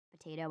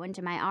potato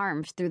into my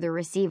arms through the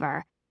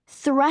receiver,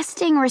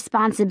 thrusting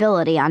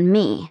responsibility on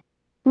me.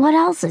 What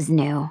else is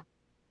new?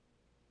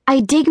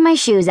 I dig my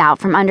shoes out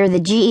from under the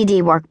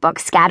GED workbook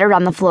scattered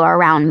on the floor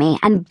around me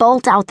and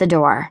bolt out the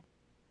door.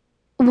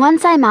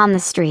 Once I'm on the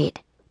street,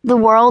 the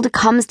world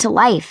comes to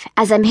life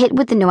as I'm hit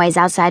with the noise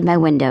outside my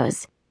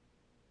windows.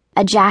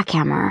 A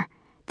jackhammer,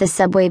 the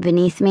subway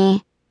beneath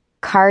me,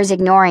 cars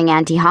ignoring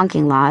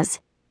anti-honking laws.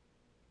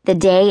 The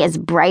day is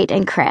bright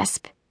and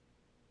crisp.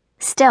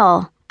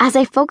 Still, as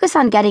I focus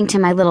on getting to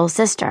my little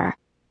sister,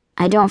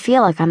 I don't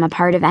feel like I'm a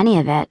part of any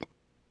of it.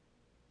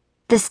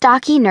 The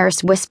stocky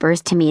nurse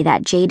whispers to me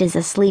that Jade is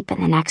asleep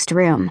in the next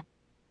room,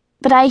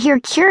 but I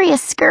hear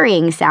curious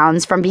scurrying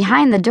sounds from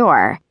behind the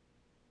door.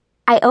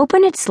 I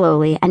open it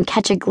slowly and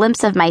catch a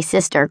glimpse of my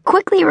sister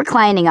quickly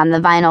reclining on the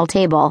vinyl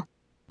table,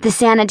 the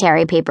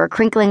sanitary paper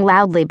crinkling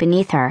loudly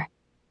beneath her.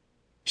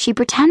 She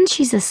pretends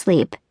she's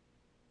asleep.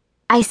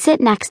 I sit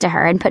next to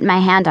her and put my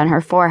hand on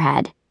her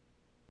forehead.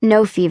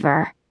 No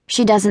fever.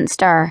 She doesn't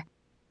stir.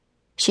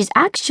 She's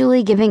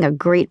actually giving a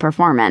great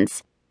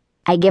performance.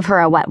 I give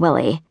her a wet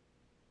willy.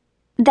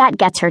 That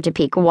gets her to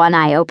peek one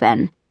eye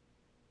open.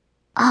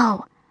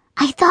 "Oh,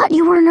 I thought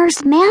you were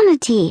Nurse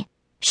Manatee,"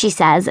 she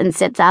says and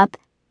sits up.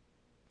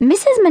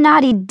 Mrs.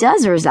 Minotti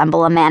does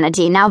resemble a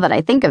manatee now that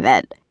I think of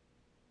it.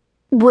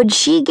 "Would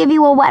she give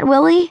you a wet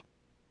willy?"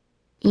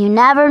 "You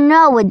never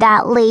know with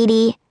that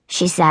lady,"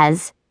 she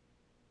says.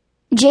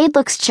 Jade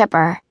looks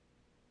chipper.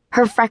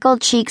 Her freckled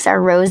cheeks are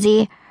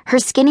rosy, her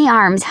skinny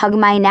arms hug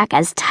my neck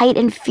as tight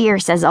and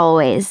fierce as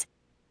always.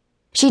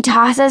 She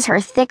tosses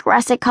her thick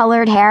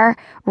russet-colored hair,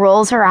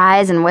 rolls her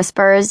eyes, and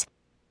whispers,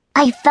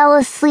 "I fell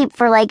asleep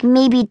for like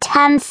maybe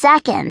 10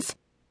 seconds.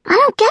 I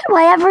don't get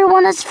why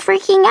everyone is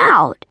freaking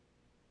out."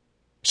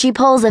 She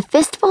pulls a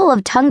fistful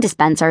of tongue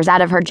dispensers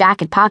out of her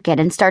jacket pocket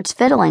and starts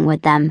fiddling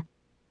with them.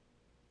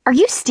 "Are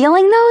you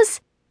stealing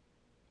those?"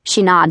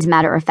 She nods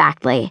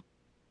matter-of-factly.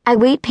 I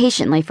wait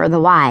patiently for the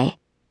why.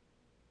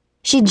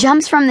 She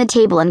jumps from the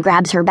table and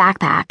grabs her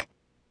backpack.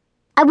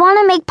 "I want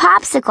to make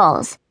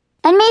popsicles,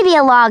 and maybe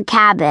a log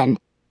cabin.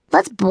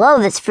 Let's blow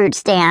this fruit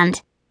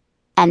stand,"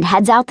 and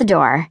heads out the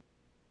door.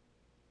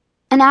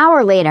 An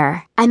hour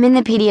later, I'm in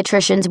the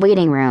pediatrician's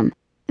waiting room,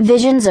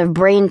 visions of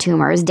brain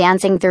tumors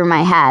dancing through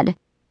my head,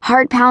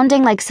 heart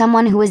pounding like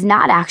someone who is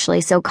not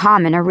actually so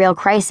calm in a real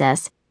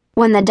crisis,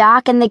 when the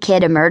doc and the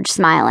kid emerge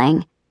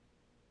smiling.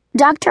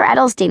 Dr.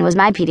 Edelstein was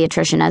my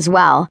pediatrician as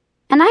well,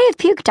 and I have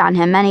puked on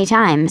him many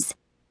times.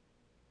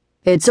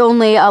 "It's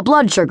only a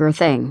blood sugar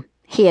thing,"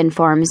 he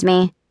informs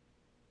me.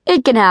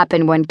 "It can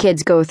happen when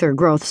kids go through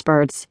growth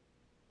spurts."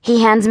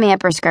 He hands me a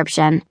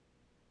prescription.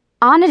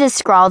 On it is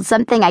scrawled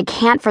something I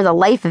can't for the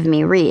life of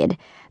me read,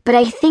 but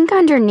I think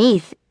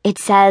underneath it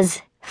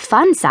says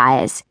fun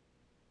size.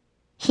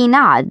 He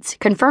nods,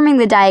 confirming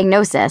the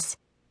diagnosis.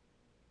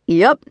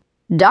 "Yep,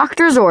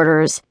 doctor's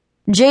orders.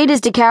 Jade is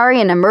to carry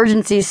an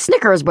emergency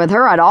Snickers with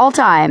her at all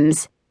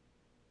times."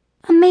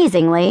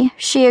 Amazingly,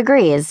 she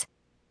agrees.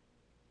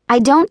 I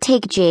don't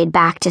take Jade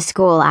back to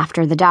school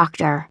after the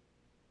doctor.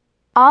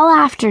 All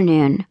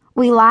afternoon,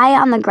 we lie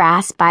on the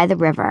grass by the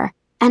river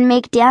and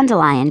make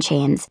dandelion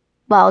chains,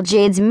 while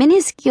Jade's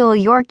minuscule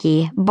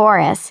Yorkie,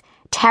 Boris,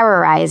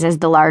 terrorizes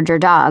the larger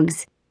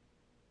dogs.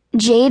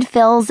 Jade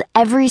fills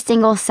every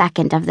single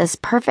second of this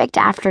perfect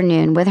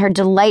afternoon with her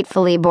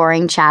delightfully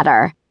boring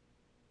chatter.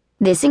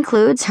 This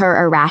includes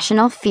her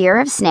irrational fear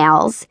of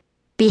snails,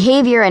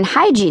 behavior and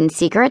hygiene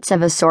secrets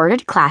of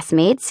assorted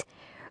classmates,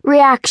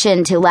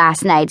 reaction to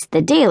last night's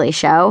The Daily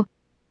Show,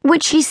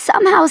 which she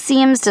somehow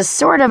seems to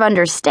sort of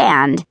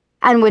understand,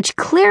 and which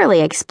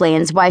clearly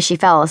explains why she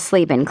fell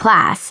asleep in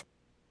class,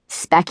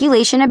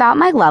 speculation about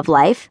my love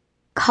life,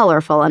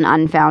 colorful and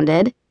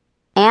unfounded,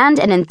 and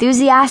an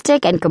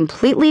enthusiastic and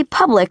completely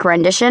public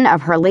rendition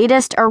of her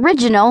latest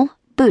original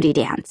booty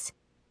dance.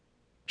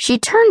 She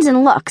turns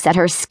and looks at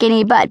her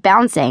skinny butt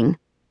bouncing.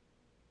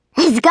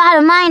 "It's got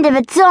a mind of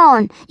its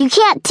own. You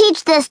can't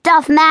teach this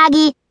stuff,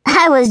 Maggie.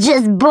 I was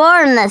just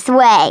born this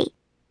way."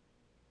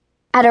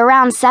 At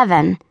around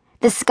 7,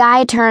 the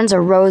sky turns a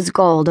rose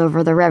gold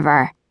over the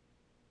river.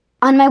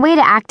 On my way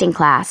to acting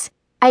class,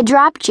 I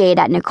drop Jade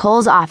at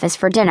Nicole's office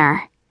for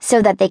dinner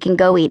so that they can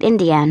go eat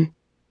Indian,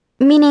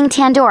 meaning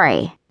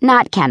tandoori,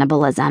 not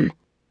cannibalism.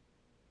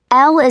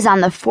 Elle is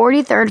on the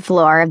 43rd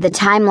floor of the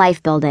Time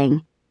Life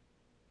building.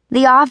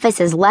 The office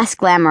is less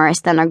glamorous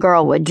than a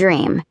girl would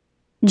dream.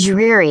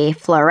 Dreary,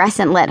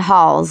 fluorescent-lit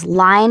halls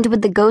lined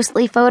with the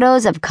ghostly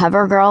photos of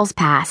cover girls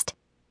past.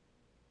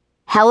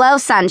 "Hello,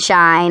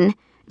 sunshine,"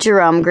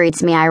 Jerome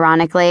greets me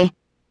ironically,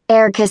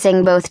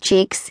 air-kissing both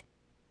cheeks.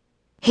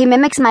 He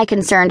mimics my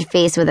concerned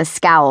face with a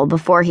scowl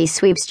before he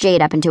sweeps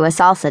Jade up into a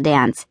salsa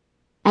dance.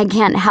 I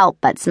can't help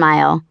but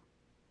smile.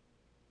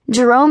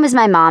 Jerome is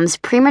my mom's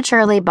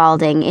prematurely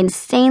balding,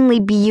 insanely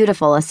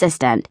beautiful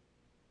assistant.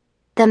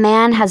 The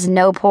man has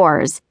no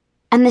pores,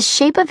 and the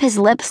shape of his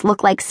lips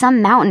look like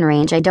some mountain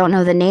range I don't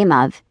know the name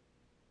of.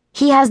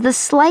 He has the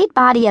slight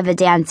body of a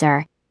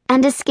dancer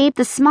and escaped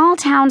the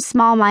small-town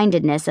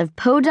small-mindedness of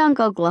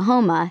Podunk,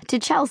 Oklahoma to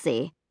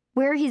Chelsea,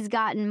 where he's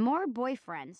gotten more boyfriends.